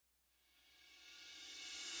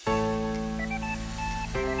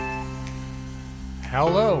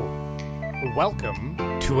Hello. Welcome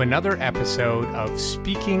to another episode of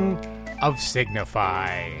Speaking of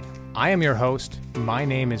Signify. I am your host. My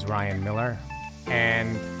name is Ryan Miller.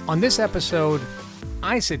 And on this episode,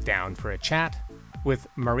 I sit down for a chat with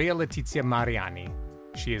Maria Letizia Mariani.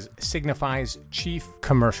 She is Signify's Chief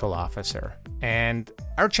Commercial Officer. And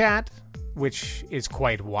our chat, which is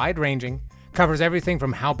quite wide-ranging, covers everything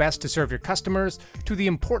from how best to serve your customers to the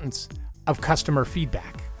importance of customer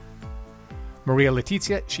feedback. Maria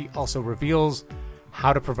Letizia, she also reveals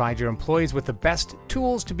how to provide your employees with the best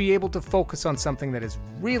tools to be able to focus on something that is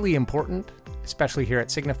really important, especially here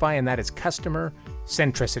at Signify, and that is customer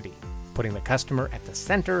centricity, putting the customer at the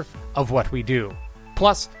center of what we do.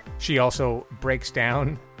 Plus, she also breaks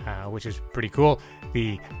down, which is pretty cool,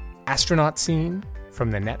 the astronaut scene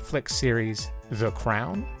from the Netflix series The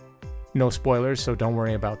Crown. No spoilers, so don't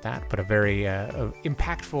worry about that, but a very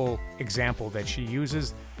impactful example that she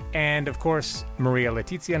uses. And of course, Maria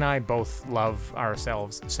Letizia and I both love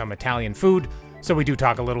ourselves some Italian food, so we do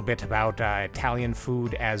talk a little bit about Italian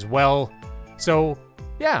food as well. So,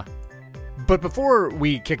 yeah. But before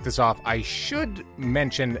we kick this off, I should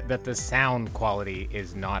mention that the sound quality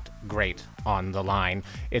is not great on the line.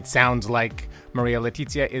 It sounds like Maria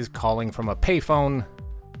Letizia is calling from a payphone.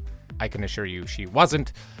 I can assure you she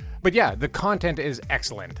wasn't. But yeah, the content is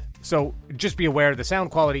excellent. So just be aware the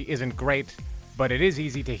sound quality isn't great, but it is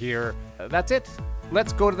easy to hear. That's it.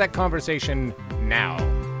 Let's go to that conversation now.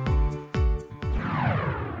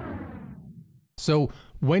 So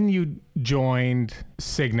when you joined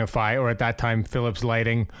Signify, or at that time Philips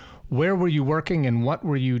Lighting, where were you working and what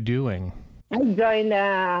were you doing? I joined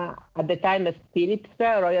at the time as Philips,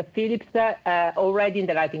 Royal Philips, already in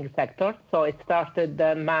the lighting sector. So I started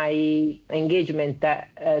my engagement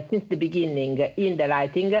since the beginning in the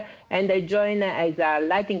lighting, and I joined as a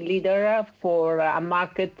lighting leader for a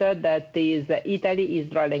market that is Italy,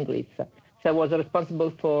 Israel, and Greece. So I was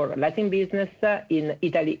responsible for lighting business in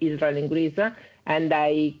Italy, Israel, and Greece, and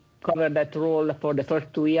I covered that role for the first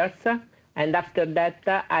 2 years. And after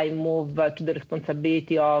that, I moved to the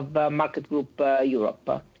responsibility of Market Group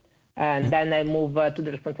Europe. And then I moved to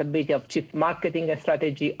the responsibility of Chief Marketing and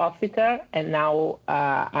Strategy Officer. And now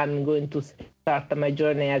I'm going to start my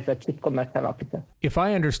journey as a Chief Commercial Officer. If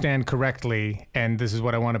I understand correctly, and this is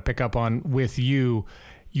what I want to pick up on with you,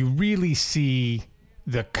 you really see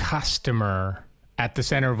the customer at the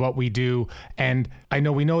center of what we do. And I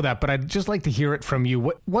know we know that, but I'd just like to hear it from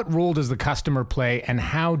you. What role does the customer play, and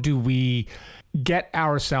how do we get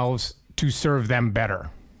ourselves to serve them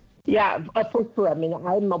better? Yeah, for sure. I mean,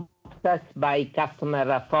 I'm obsessed by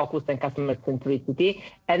customer focus and customer centricity.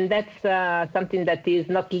 And that's something that is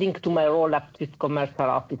not linked to my role as Chief Commercial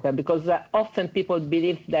Officer, because often people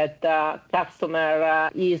believe that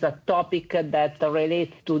customer is a topic that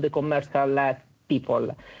relates to the commercial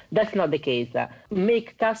people. That's not the case.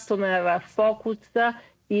 Make customer focus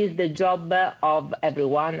is the job of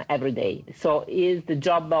everyone every day. So is the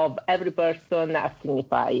job of every person at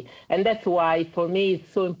Signify. And that's why for me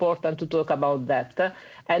it's so important to talk about that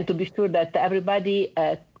and to be sure that everybody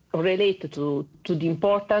relates to the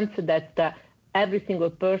importance that every single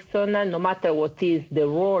person, no matter what is the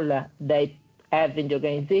role they have in the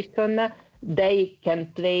organization, they can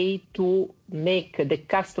play to make the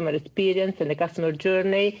customer experience and the customer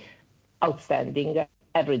journey outstanding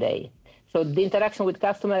every day. So the interaction with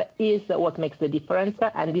customer is what makes the difference,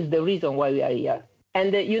 and is the reason why we are here.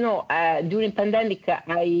 And during pandemic,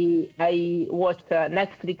 I watched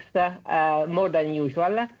Netflix more than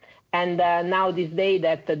usual. And now this day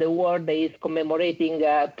that the world is commemorating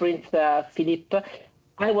Prince Philip,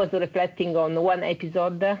 I was reflecting on one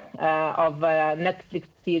episode of Netflix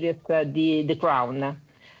series, The Crown.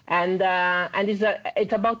 And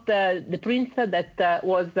it's about the prince that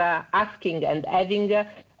was asking and having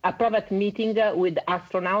a private meeting with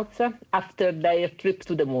astronauts after their trip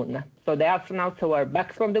to the moon. So the astronauts were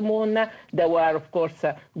back from the moon. They were, of course,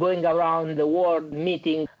 going around the world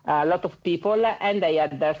meeting a lot of people, and they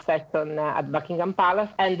had their session at Buckingham Palace.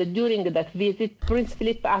 And during that visit, Prince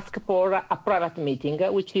Philip asked for a private meeting,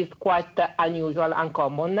 which is quite unusual,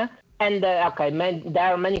 uncommon. And there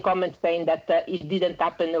are many comments saying that it didn't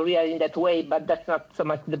happen really in that way, but that's not so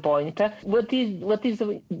much the point. What is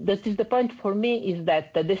the point for me is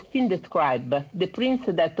that the scene described the prince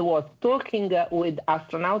that was talking with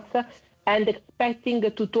astronauts and expecting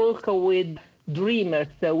to talk with dreamers,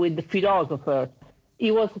 with philosophers. He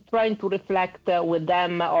was trying to reflect with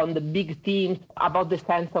them on the big themes about the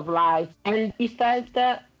sense of life, and he felt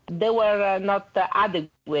they were not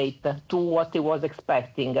adequate to what he was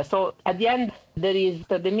expecting. So at the end, there is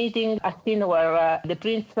the meeting, a scene where the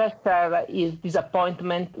princess shares his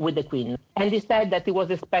disappointment with the queen. And he said that he was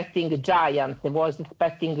expecting giants, he was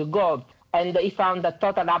expecting gods. And he found a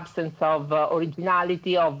total absence of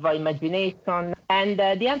originality, of imagination. And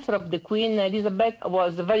the answer of the Queen Elizabeth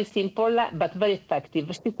was very simple but very effective.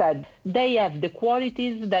 She said, they have the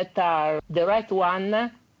qualities that are the right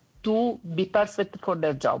one to be perfect for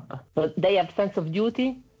their job. So they have sense of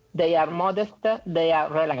duty, they are modest, they are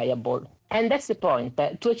reliable. And that's the point.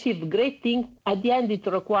 To achieve great things, at the end, it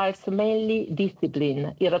requires mainly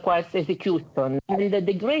discipline. It requires execution. And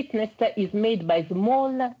the greatness is made by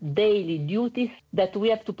small daily duties that we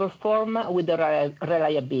have to perform with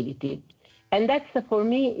reliability. And that's, for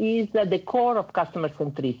me, is the core of customer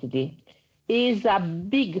centricity. Is a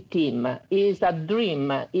big team, is a dream,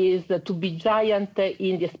 is to be giant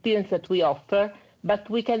in the experience that we offer, but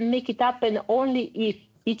we can make it happen only if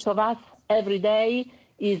each of us every day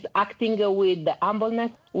is acting with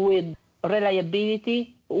humbleness, with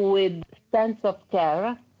reliability, with sense of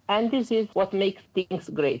care, and this is what makes things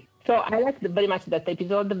great. So I liked very much that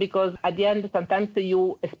episode because at the end, sometimes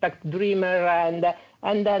you expect dreamer, and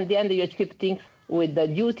then at the end you achieve things with the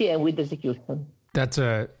duty and with execution. That's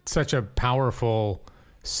such a powerful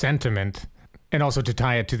sentiment, and also to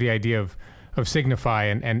tie it to the idea of Signify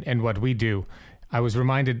and what we do. I was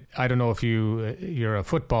reminded, I don't know if you're a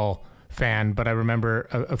football fan, but I remember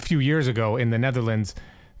a few years ago in the Netherlands,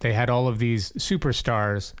 they had all of these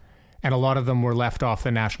superstars, and a lot of them were left off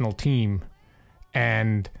the national team.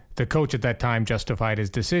 And the coach at that time justified his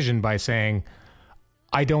decision by saying,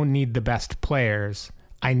 I don't need the best players,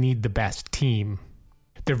 I need the best team.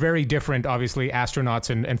 They're very different, obviously, astronauts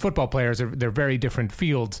and football players, they're very different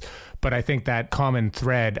fields, but I think that common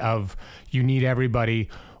thread of you need everybody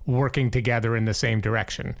working together in the same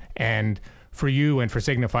direction. And for you and for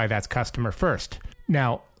Signify, that's customer first.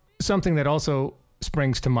 Now, something that also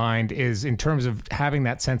springs to mind is, in terms of having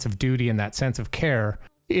that sense of duty and that sense of care,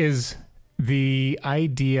 is the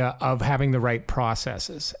idea of having the right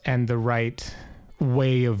processes and the right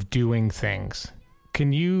way of doing things.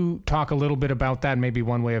 Can you talk a little bit about that? Maybe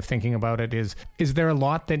one way of thinking about it is there a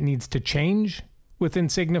lot that needs to change within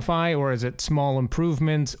Signify, or is it small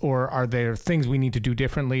improvements, or are there things we need to do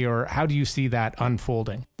differently, or how do you see that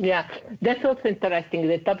unfolding? Yeah, that's also interesting.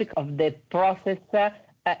 The topic of the process,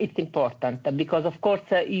 it's important because, of course,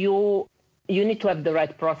 you need to have the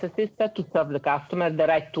right processes to serve the customer, the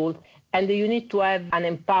right tools, and you need to have an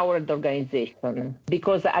empowered organization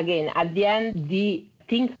because, again, at the end, the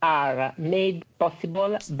things are made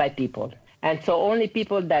possible by people. And so only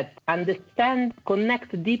people that understand,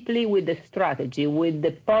 connect deeply with the strategy, with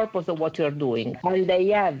the purpose of what you're doing, and they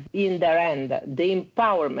have in their end the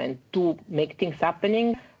empowerment to make things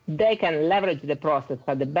happening, they can leverage the process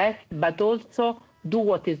at the best, but also do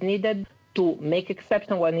what is needed to make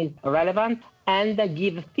exception when it's relevant and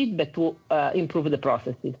give feedback to improve the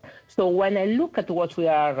processes. So when I look at what we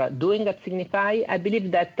are doing at Signify, I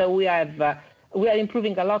believe that we are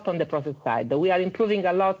improving a lot on the process side. We are improving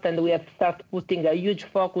a lot, and we have started putting a huge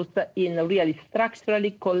focus in really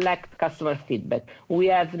structurally collect customer feedback. We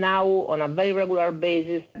have now, on a very regular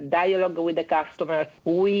basis, dialogue with the customers.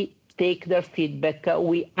 We take their feedback,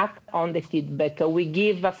 we act on the feedback, we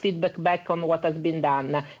give feedback back on what has been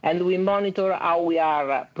done, and we monitor how we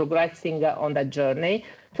are progressing on that journey.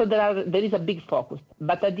 So there is a big focus.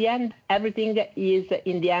 But at the end, everything is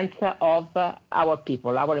in the hands of our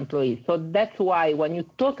people, our employees. So that's why when you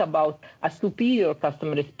talk about a superior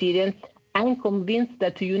customer experience, I'm convinced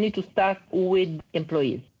that you need to start with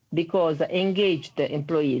employees, because engaged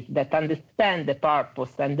employees that understand the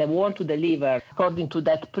purpose and they want to deliver according to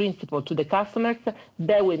that principle to the customers,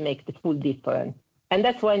 they will make the full difference. And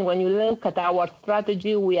that's when you look at our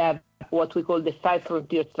strategy, we have what we call the 5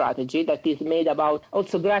 frontier strategy that is made about,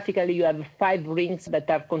 also graphically, you have 5 rings that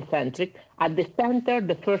are concentric. At the center,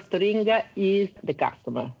 the first ring is the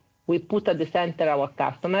customer. We put at the center our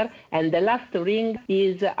customer, and the last ring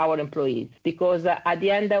is our employees, because at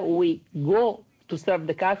the end, we go to serve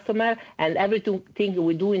the customer, and everything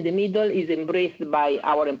we do in the middle is embraced by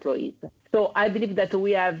our employees. So I believe that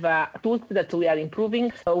we have tools that we are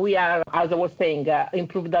improving. We are, as I was saying,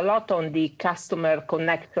 improved a lot on the customer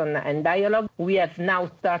connection and dialogue. We have now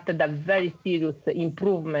started a very serious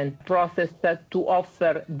improvement process to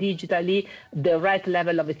offer digitally the right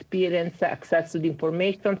level of experience, access to the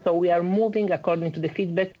information. So we are moving according to the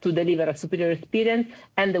feedback to deliver a superior experience.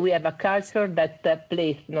 And we have a culture that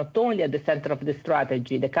places not only at the center of the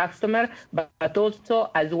strategy the customer, but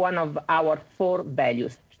also as one of our 4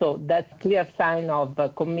 values. So that's a clear sign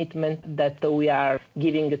of commitment that we are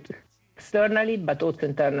giving externally, but also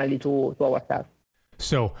internally to ourselves.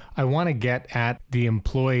 So I want to get at the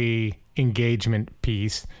employee engagement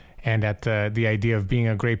piece and at the idea of being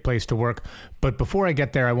a great place to work. But before I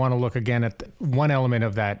get there, I want to look again at one element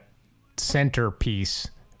of that centerpiece,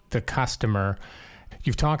 the customer.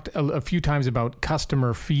 You've talked a few times about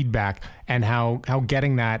customer feedback and how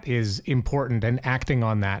getting that is important and acting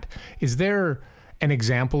on that. Is there an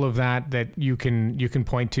example of that you can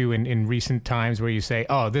point to in recent times where you say,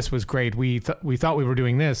 oh, this was great. We thought we were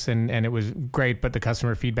doing this and it was great, but the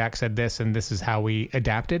customer feedback said this and this is how we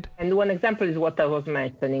adapted? And one example is what I was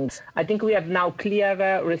mentioning. I think we have now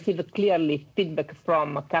received clearly feedback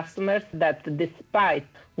from customers that despite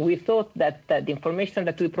we thought that the information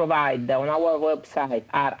that we provide on our website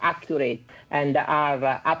are accurate and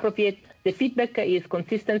are appropriate, the feedback is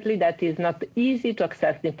consistently that it's not easy to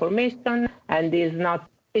access the information and it's not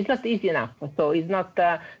easy enough. So it's not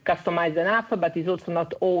customized enough, but it's also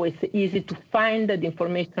not always easy to find the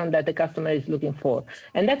information that the customer is looking for.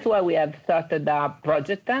 And that's why we have started a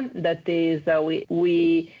project that is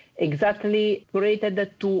we exactly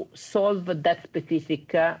created to solve that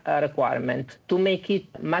specific requirement, to make it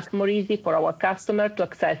much more easy for our customer to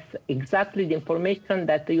access exactly the information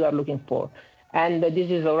that you are looking for. And this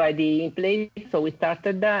is already in place. So we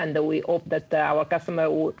started and we hope that our customer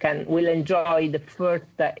will enjoy the first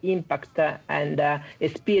impact and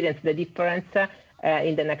experience the difference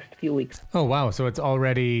in the next few weeks. Oh, wow. So it's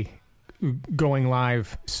already going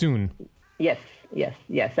live soon. Yes.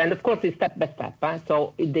 And of course, it's step by step.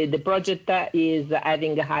 So the project is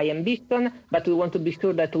having a high ambition, but we want to be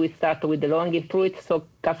sure that we start with the low-hanging fruit so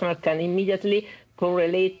customers can immediately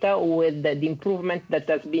correlate with the improvement that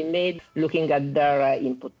has been made looking at their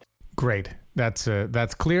input. Great. That's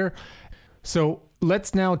clear. So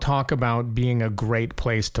let's now talk about being a great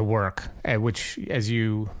place to work, which, as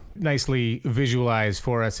you nicely visualize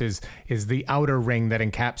for us, is the outer ring that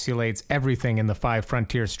encapsulates everything in the 5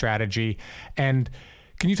 Frontier strategy. And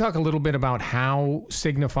can you talk a little bit about how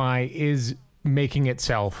Signify is making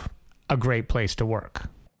itself a great place to work?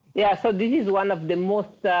 Yeah, so this is one of the most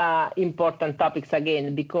important topics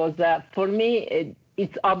again, because for me,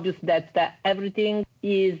 it's obvious that everything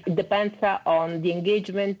depends on the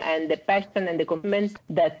engagement and the passion and the commitment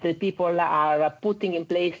that the people are putting in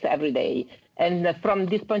place every day. And from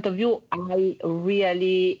this point of view, I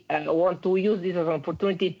really want to use this as an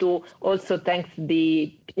opportunity to also thank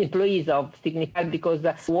the employees of Signify, because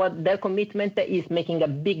what their commitment is making a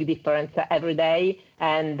big difference every day.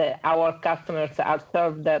 And our customers are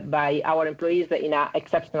served by our employees in an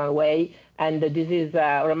exceptional way. And this is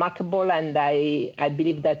remarkable. And I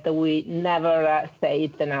believe that we never say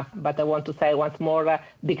it enough. But I want to say once more,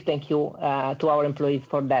 big thank you to our employees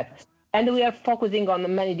for that. And we are focusing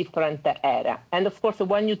on many different areas. And of course,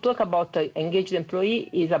 when you talk about engaged employee,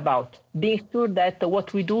 is about being sure that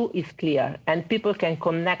what we do is clear and people can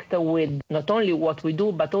connect with not only what we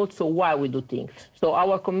do, but also why we do things. So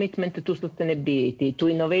our commitment to sustainability, to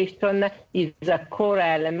innovation is a core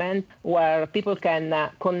element where people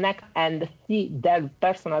can connect and see their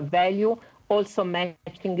personal value, also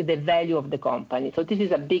matching the value of the company. So this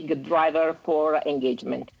is a big driver for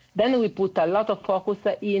engagement. Then we put a lot of focus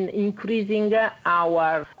in increasing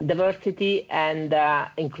our diversity and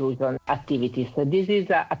inclusion activities. So this is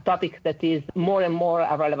a topic that is more and more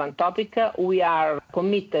a relevant topic. We are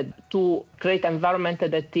committed to create an environment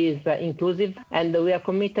that is inclusive, and we are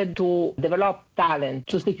committed to develop talent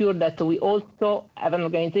to secure that we also have an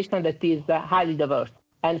organization that is highly diverse.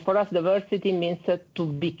 And for us, diversity means to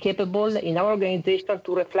be capable in our organization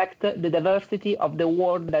to reflect the diversity of the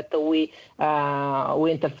world that we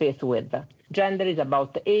interface with. Gender is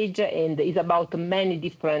about age and is about many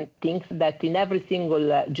different things that in every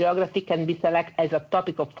single geography can be selected as a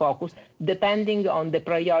topic of focus, depending on the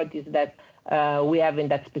priorities that we have in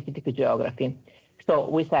that specific geography. So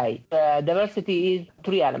we say diversity is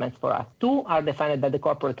 3 elements for us. 2 are defined at the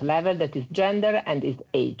corporate level, that is gender and is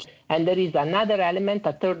age. And there is another element,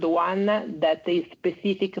 a third one, that is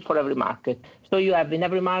specific for every market. So you have in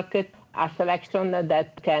every market a selection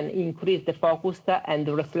that can increase the focus and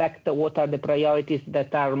reflect what are the priorities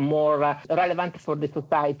that are more relevant for the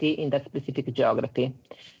society in that specific geography.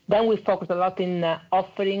 Then we focus a lot in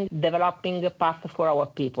offering, developing paths for our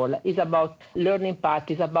people. It's about learning paths,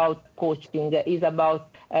 it's about coaching, it's about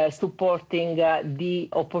supporting the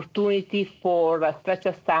opportunity for stretch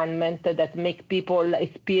assignment that make people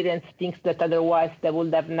experience things that otherwise they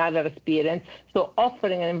would have never experienced. So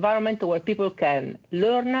offering an environment where people can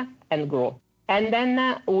learn and grow. And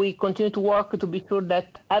then we continue to work to be sure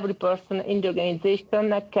that every person in the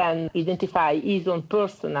organization can identify his own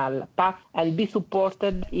personal path and be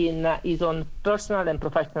supported in his own personal and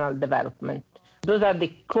professional development. Those are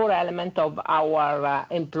the core elements of our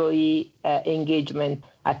employee engagement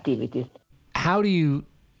activities. How do you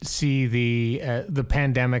see the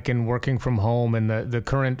pandemic and working from home and the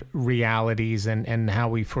current realities and how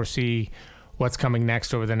we foresee what's coming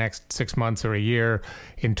next over the next 6 months or a year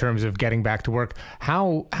in terms of getting back to work?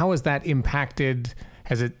 How has that impacted?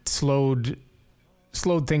 Has it slowed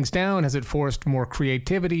things down? Has it forced more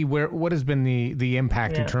creativity? What has been the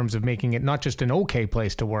impact in terms of making it not just an okay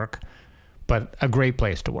place to work, but a great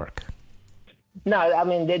place to work? No, I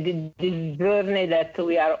mean, the journey that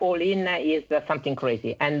we are all in is something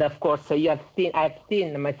crazy. And of course, I've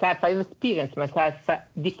experienced myself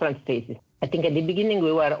different phases. I think at the beginning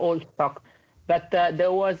we were all shocked, but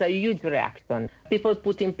there was a huge reaction. People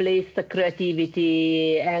put in place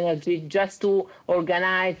creativity, energy, just to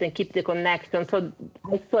organize and keep the connection. So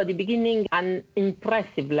I saw at the beginning an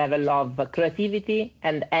impressive level of creativity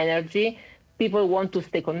and energy. People want to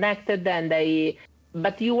stay connected,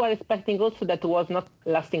 but you were expecting also that it was not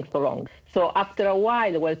lasting so long. So after a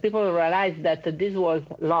while, when people realized that this was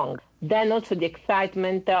long, then also the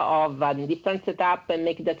excitement of a different setup and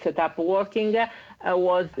make that setup working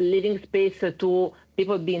was leaving space to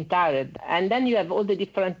people being tired. And then you have all the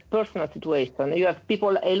different personal situations. You have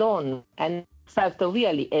people alone and felt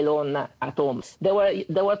really alone at home. There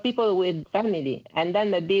were people with family, and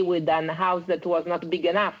then maybe with a house that was not big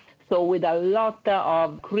enough. So with a lot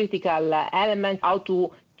of critical elements, how to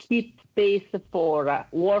keep space for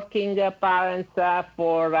working parents,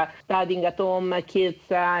 for studying at home kids,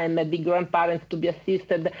 and maybe grandparents to be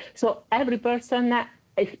assisted. So every person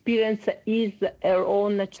experience his her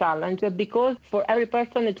own challenge, because for every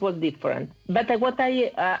person it was different. But what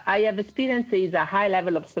I have experienced is a high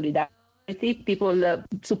level of solidarity. People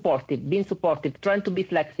being supportive, trying to be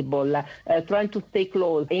flexible, trying to stay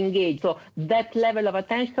close, engage. So that level of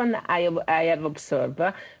attention I have observed.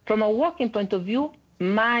 From a working point of view,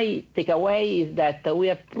 my takeaway is that we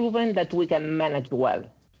have proven that we can manage well.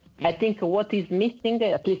 I think what is missing,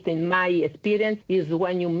 at least in my experience, is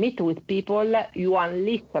when you meet with people, you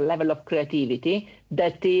unleash a level of creativity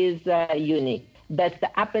that is unique. That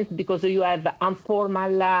happens because you have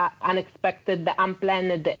informal, unexpected,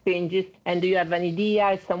 unplanned changes, and you have an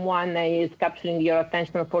idea, someone is capturing your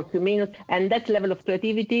attention for a few minutes, and that level of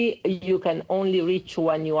creativity you can only reach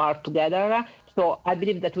when you are together. So I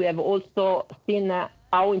believe that we have also seen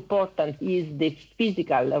how important is the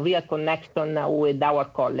physical, real connection with our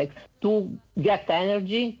colleagues to get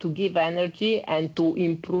energy, to give energy, and to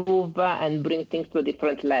improve and bring things to a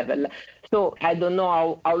different level. So I don't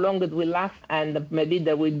know how long it will last, and maybe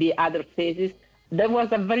there will be other phases. There was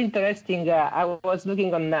a very interesting, I was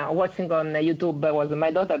watching on YouTube, it was my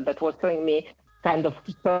daughter that was showing me kind of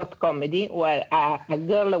short comedy where a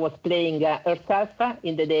girl was playing herself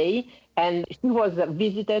in the day, and she was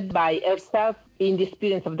visited by herself in the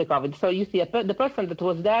experience of the COVID. So you see the person that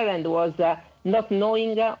was there and was not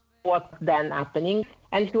knowing what's then happening,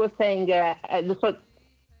 and she was saying,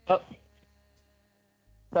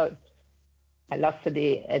 sorry. I lost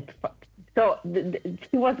she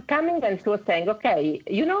was coming and she was saying, okay,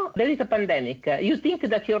 there is a pandemic. You think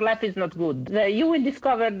that your life is not good. You will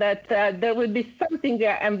discover that there will be something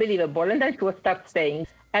unbelievable. And then she will start saying,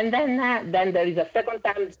 and then there is a second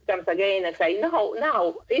time she comes again and say, no,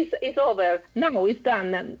 now it's over. No, it's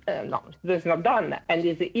done. No, it's not done. And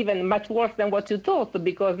it's even much worse than what you thought,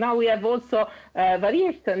 because now we have also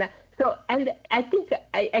variation. So, and I think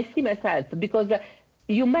I see myself, because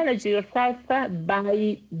you manage yourself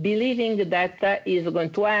by believing that is going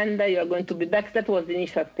to end, you're going to be back. That was the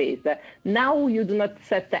initial phase. Now you do not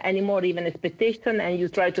set any more even expectation, and you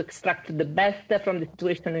try to extract the best from the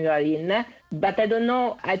situation you are in. But I don't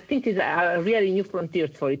know, I think it's a really new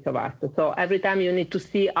frontiers for each of us. So every time you need to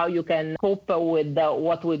see how you can cope with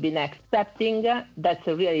what will be next. Accepting, that's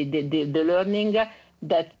really the learning,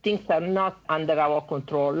 that things are not under our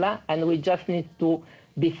control, and we just need to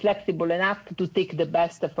be flexible enough to take the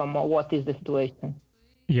best from what is the situation.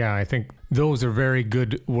 Yeah, I think those are very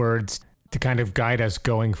good words to kind of guide us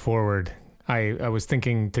going forward. I was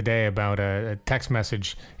thinking today about a text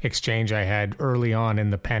message exchange I had early on in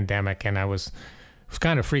the pandemic, and I was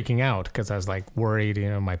kind of freaking out because I was like worried,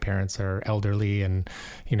 my parents are elderly and,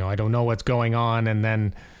 I don't know what's going on. And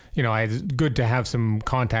then, it's good to have some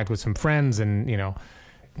contact with some friends and,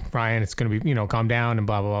 Ryan, it's going to be, calm down and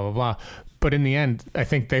blah, blah, blah, blah, blah. But in the end, I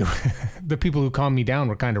think the people who calmed me down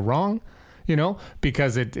were kind of wrong,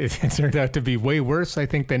 because it turned out to be way worse, I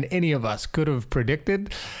think, than any of us could have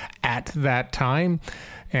predicted at that time.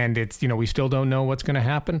 And it's, we still don't know what's going to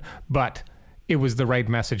happen, but it was the right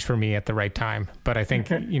message for me at the right time. But I think,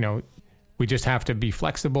 we just have to be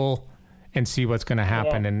flexible and see what's going to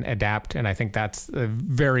happen and adapt. And I think that's a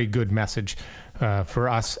very good message for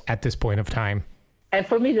us at this point of time. And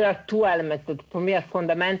for me, there are two elements that for me are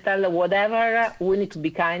fundamental. Whatever, we need to be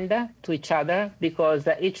kind to each other, because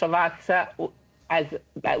each of us,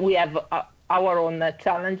 we have our own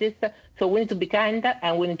challenges. So we need to be kind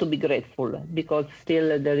and we need to be grateful, because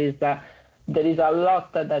still there is a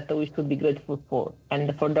lot that we should be grateful for.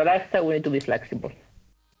 And for the rest, we need to be flexible.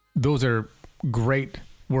 Those are great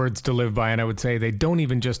words to live by, and I would say they don't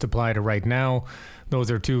even just apply to right now. Those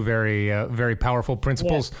are two very, very powerful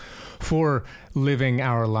principles for living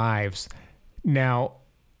our lives. Now,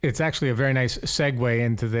 it's actually a very nice segue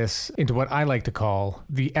into what I like to call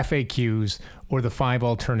the FAQs, or the 5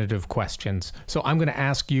 alternative questions. So I'm going to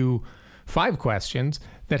ask you 5 questions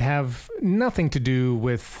that have nothing to do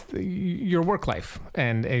with your work life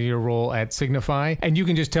and your role at Signify, and you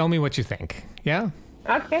can just tell me what you think. Yeah?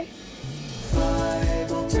 Okay.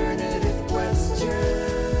 5 alternative questions.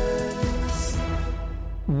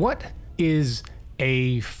 What is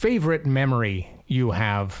a favorite memory you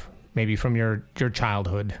have, maybe from your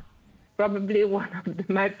childhood? Probably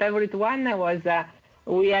my favorite one was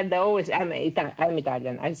we had always, I'm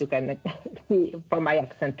Italian, as you can see from my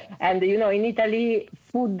accent. And, in Italy,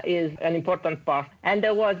 food is an important part. And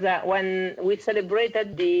there was when we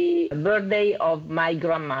celebrated the birthday of my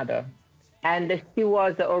grandmother. And she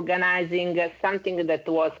was organizing something that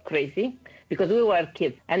was crazy, because we were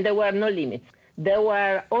kids and there were no limits. There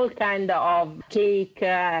were all kinds of cake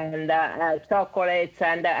and chocolates,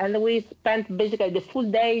 and we spent basically the full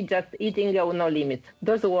day just eating with no limits.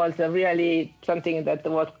 This was really something that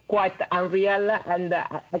was quite unreal, and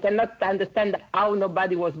I cannot understand how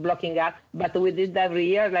nobody was blocking us, but we did every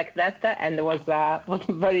year like that, and it was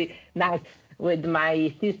very nice. With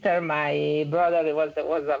my sister, my brother, it was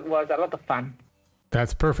a lot of fun.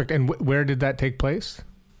 That's perfect. And where did that take place?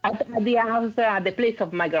 At the house, the place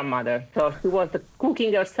of my grandmother. So she was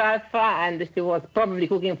cooking herself, and she was probably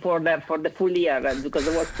cooking for the full year, because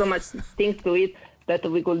there was so much things to eat that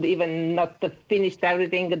we could even not finish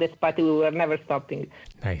everything, despite we were never stopping.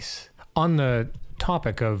 Nice. On the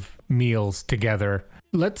topic of meals together,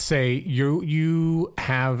 let's say you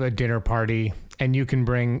have a dinner party and you can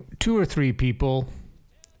bring 2 or 3 people.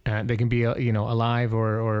 They can be alive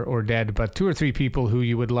or dead, but 2 or 3 people who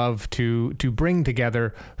you would love to bring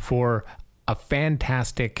together for a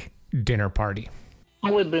fantastic dinner party.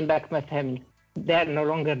 I will bring back my family. They are no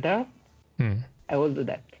longer there. I will do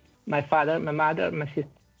that. My father, my mother, my sister.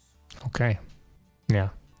 Okay. Yeah.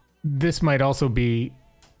 This might also be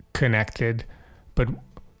connected, but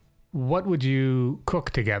what would you cook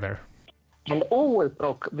together? And who will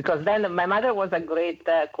cook? Because then my mother was a great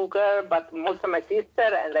cooker, but also my sister,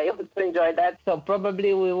 and I also enjoy that. So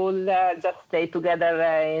probably we will just stay together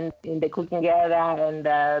in the cooking area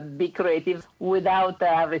and be creative without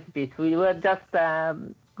recipes. We were just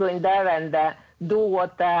going there and do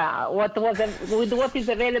what is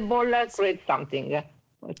available, create something.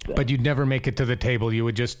 But you'd never make it to the table. You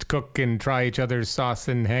would just cook and try each other's sauce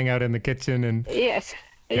and hang out in the kitchen and... Yes.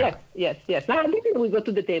 Yeah. Yes. Now, we go to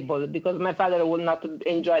the table, because my father will not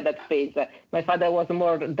enjoy that phase. My father was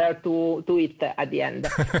more there to eat at the end.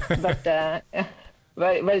 But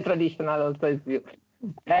very, very traditional also his view.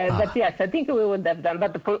 But yes, I think we would have done.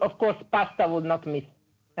 But of course, pasta would not miss.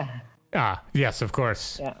 Yes, of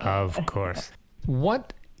course. Yeah. Of course.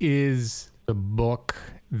 What is the book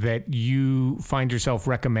that you find yourself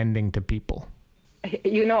recommending to people?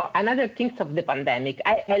 Another things of the pandemic,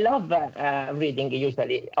 I love reading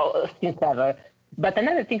usually, since ever. But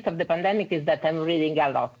another things of the pandemic is that I'm reading a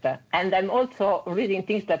lot. And I'm also reading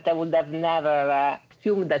things that I would have never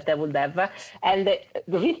assumed that I would have. And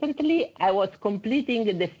recently I was completing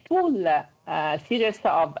the full series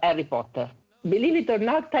of Harry Potter. Believe it or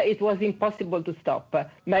not, it was impossible to stop.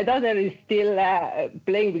 My daughter is still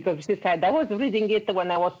playing, because she said, I was reading it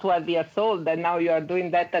when I was 12 years old, and now you are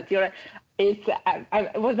doing that at your... It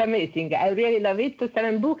was amazing. I really love it.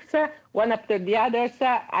 7 books, one after the others.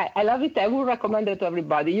 I love it. I would recommend it to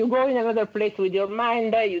everybody. You go in another place with your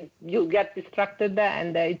mind, you get distracted,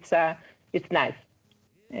 and it's nice.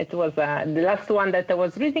 It was the last one that I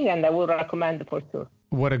was reading, and I would recommend for sure.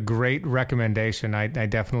 What a great recommendation.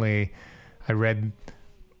 I read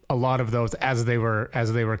a lot of those as they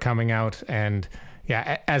were coming out, and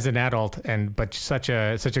yeah, as an adult, but such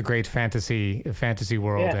a great fantasy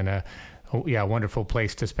world, and a wonderful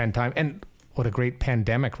place to spend time. And what a great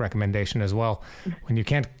pandemic recommendation as well, when you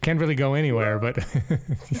can't really go anywhere, but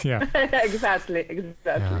yeah. Exactly.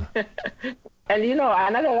 Yeah. And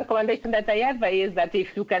another recommendation that I have is that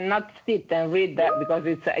if you cannot sit and read, because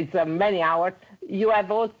it's many hours, you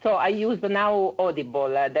have also, I use now Audible.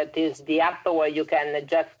 That is the app where you can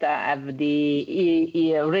just have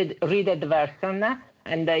the read version,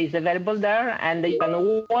 and it's available there, and you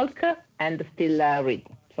can walk and still read.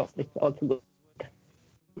 So it's also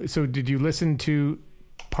good. So did you listen to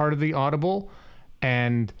part of the Audible?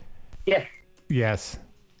 And Yes. yes,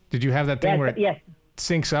 did you have that thing where it Yes.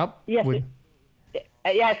 syncs up? Yes. with-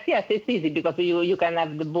 Yes, it's easy because you can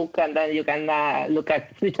have the book and then you can look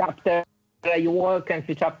at switch after you work and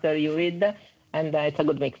switch after you read, and it's a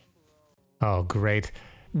good mix. Oh, great.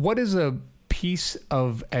 What is a piece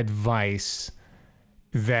of advice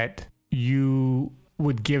that you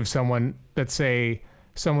would give someone, let's say,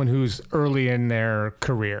 someone who's early in their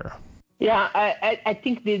career? Yeah, I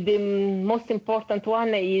think the most important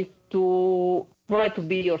one is to try to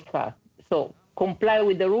be yourself. So comply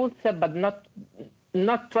with the rules, but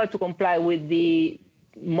not try to comply with the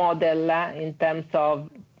model in terms of,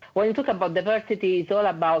 when you talk about diversity, it's all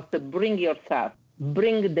about bring yourself,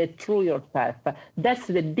 bring the true yourself. That's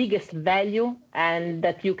the biggest value, and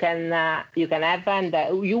that you can have, and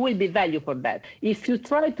you will be valued for that. If you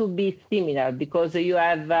try to be similar because you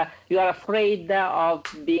are afraid of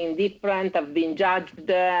being different, of being judged,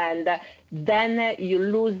 and then you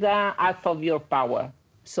lose half of your power.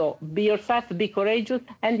 So be yourself, be courageous,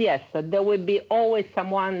 and yes, there will be always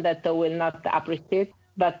someone that will not appreciate,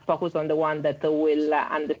 but focus on the one that will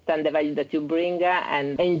understand the value that you bring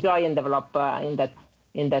and enjoy and develop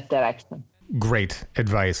in that direction. Great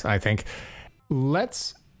advice, I think.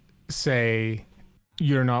 Let's say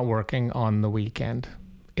you're not working on the weekend.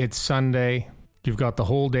 It's Sunday. You've got the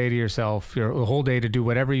whole day to yourself. You're a whole day to do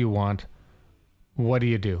whatever you want. What do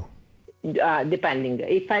you do? Depending.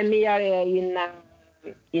 If I'm here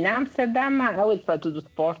in Amsterdam, I will try to do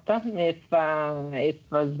sport. If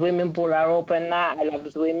swimming pool are open, I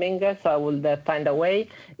love swimming, so I will find a way.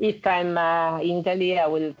 If I'm in Italy, I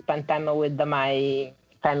will spend time with my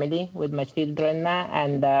family, with my children,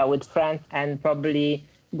 and with friends, and probably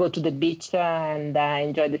go to the beach and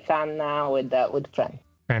enjoy the sun with friends.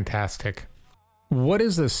 Fantastic. What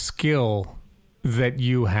is a skill that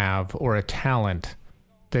you have or a talent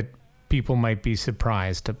that people might be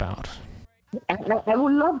surprised about? I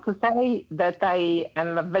would love to say that I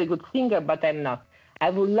am a very good singer, but I'm not. I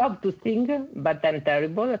would love to sing, but I'm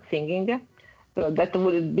terrible at singing. So that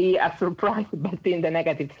would be a surprise, but in the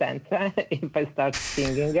negative sense, if I start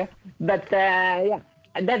singing. But yeah,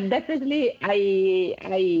 that definitely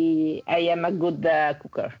I am a good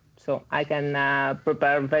cooker. So I can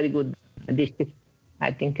prepare very good dishes.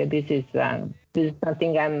 I think this is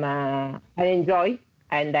something I enjoy.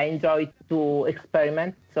 And I enjoy to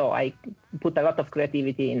experiment, so I put a lot of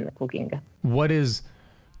creativity in cooking. What is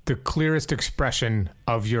the clearest expression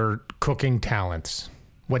of your cooking talents?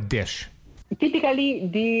 What dish? Typically,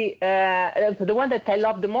 the one that I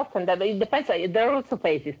love the most, and it depends. There are also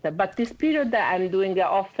phases, but this period I'm doing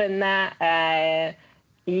often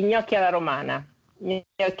gnocchi alla romana.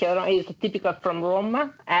 Gnocchi is typical from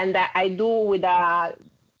Rome, and I do with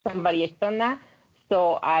some variation.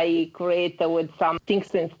 So I create with some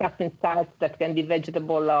things and stuff inside that can be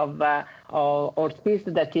vegetable or cheese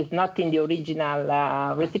that is not in the original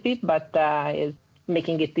recipe, but is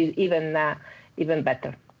making it even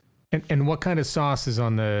better. And what kind of sauce is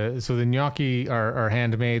on so the gnocchi are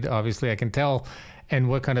handmade, obviously, I can tell. And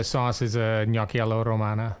what kind of sauce is a gnocchi alla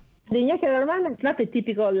romana? The gnocchi alla romana is not a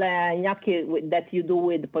typical gnocchi that you do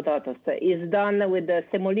with potatoes. It's done with the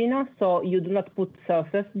semolino, so you do not put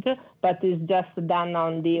sausage, but it's just done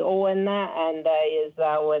on the oven and is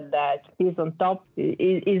with cheese on top.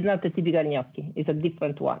 It's not a typical gnocchi. It's a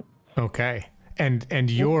different one. Okay. And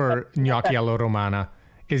your gnocchi alla romana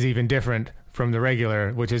is even different from the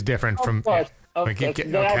regular, which is different from... Of course.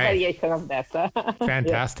 There are variations of that.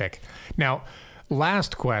 Fantastic. Now,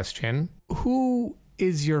 last question. Who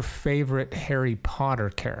is your favorite Harry Potter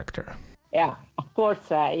character? Yeah, of course,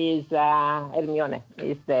 is Hermione.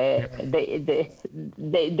 Is the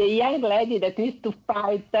young lady that needs to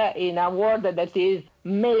fight in a world that is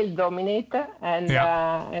male-dominated,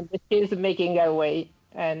 and she's making her way.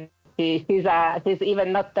 And she's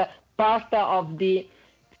even not part of the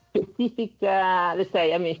specific, let's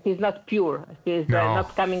say, I mean, she's not pure. She's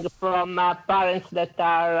not coming from parents that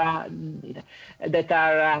are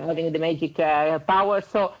having the magic power.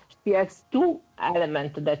 So she has two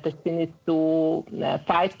elements that she needs to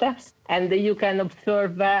fight, and you can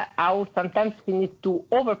observe how sometimes she needs to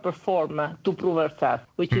overperform to prove herself,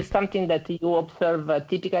 which is something that you observe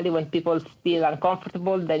typically when people feel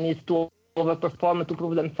uncomfortable. They need to overperform to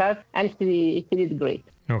prove themselves, and she did great.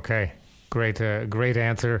 Okay. Great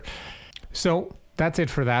answer. So that's it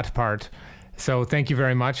for that part. So thank you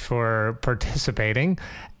very much for participating.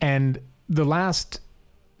 And the last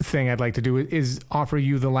thing I'd like to do is offer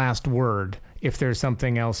you the last word. If there's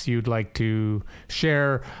something else you'd like to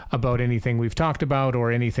share about anything we've talked about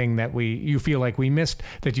or anything that you feel like we missed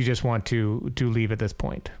that you just want to leave at this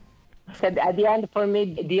point. So at the end, for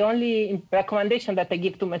me, the only recommendation that I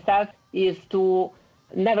give to myself is to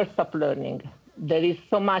never stop learning. There is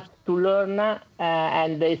so much to learn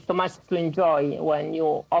and there is so much to enjoy when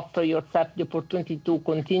you offer yourself the opportunity to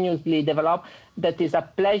continuously develop. That is a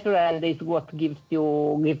pleasure and is what gives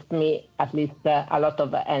me at least a lot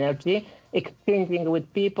of energy. Exchanging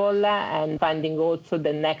with people and finding also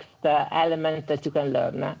the next element that you can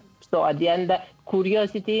learn. So at the end,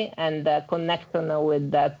 curiosity and connection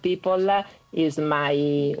with people is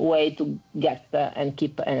my way to get and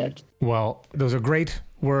keep energy. Well, those are great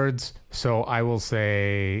words. So I will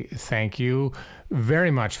say thank you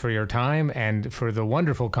very much for your time and for the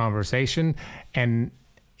wonderful conversation, and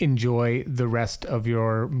enjoy the rest of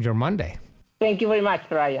your Monday. Thank you very much,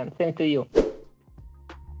 Ryan. Same to you.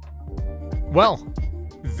 Well,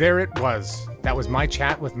 there it was. That was my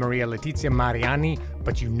chat with Maria Letizia Mariani,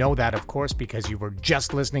 but you know that, of course, because you were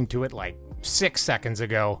just listening to it like 6 seconds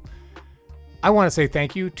ago. I want to say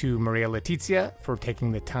thank you to Maria Letizia for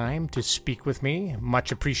taking the time to speak with me.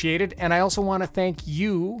 Much appreciated. And I also want to thank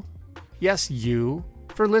you, yes, you,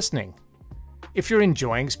 for listening. If you're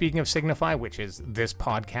enjoying Speaking of Signify, which is this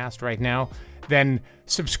podcast right now, then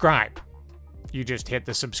subscribe. You just hit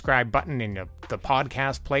the subscribe button in the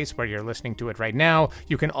podcast place where you're listening to it right now.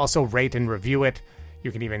 You can also rate and review it.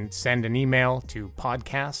 You can even send an email to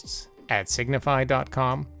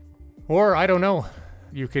podcasts@signify.com. Or, I don't know,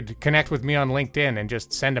 you could connect with me on LinkedIn and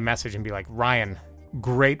just send a message and be like, Ryan,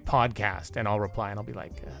 great podcast. And I'll reply and I'll be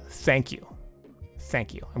like, thank you.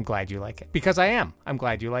 Thank you. I'm glad you like it. Because I am. I'm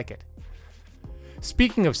glad you like it.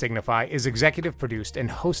 Speaking of Signify is executive produced and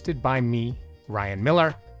hosted by me, Ryan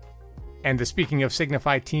Miller. And the Speaking of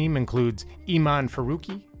Signify team includes Iman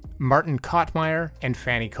Faruqi, Martin Kottmeyer, and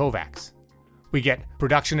Fanny Kovacs. We get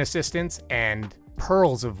production assistance and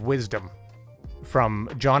pearls of wisdom from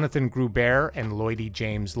Jonathan Gruber and Lloydie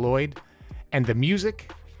James Lloyd. And the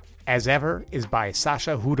music, as ever, is by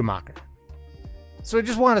Sasha Hudemacher. So I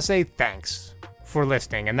just want to say thanks for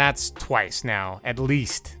listening. And that's twice now, at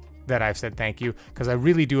least, that I've said thank you, because I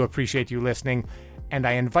really do appreciate you listening. And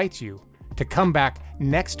I invite you to come back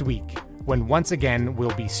next week when once again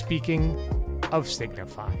we'll be speaking of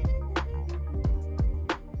Signify.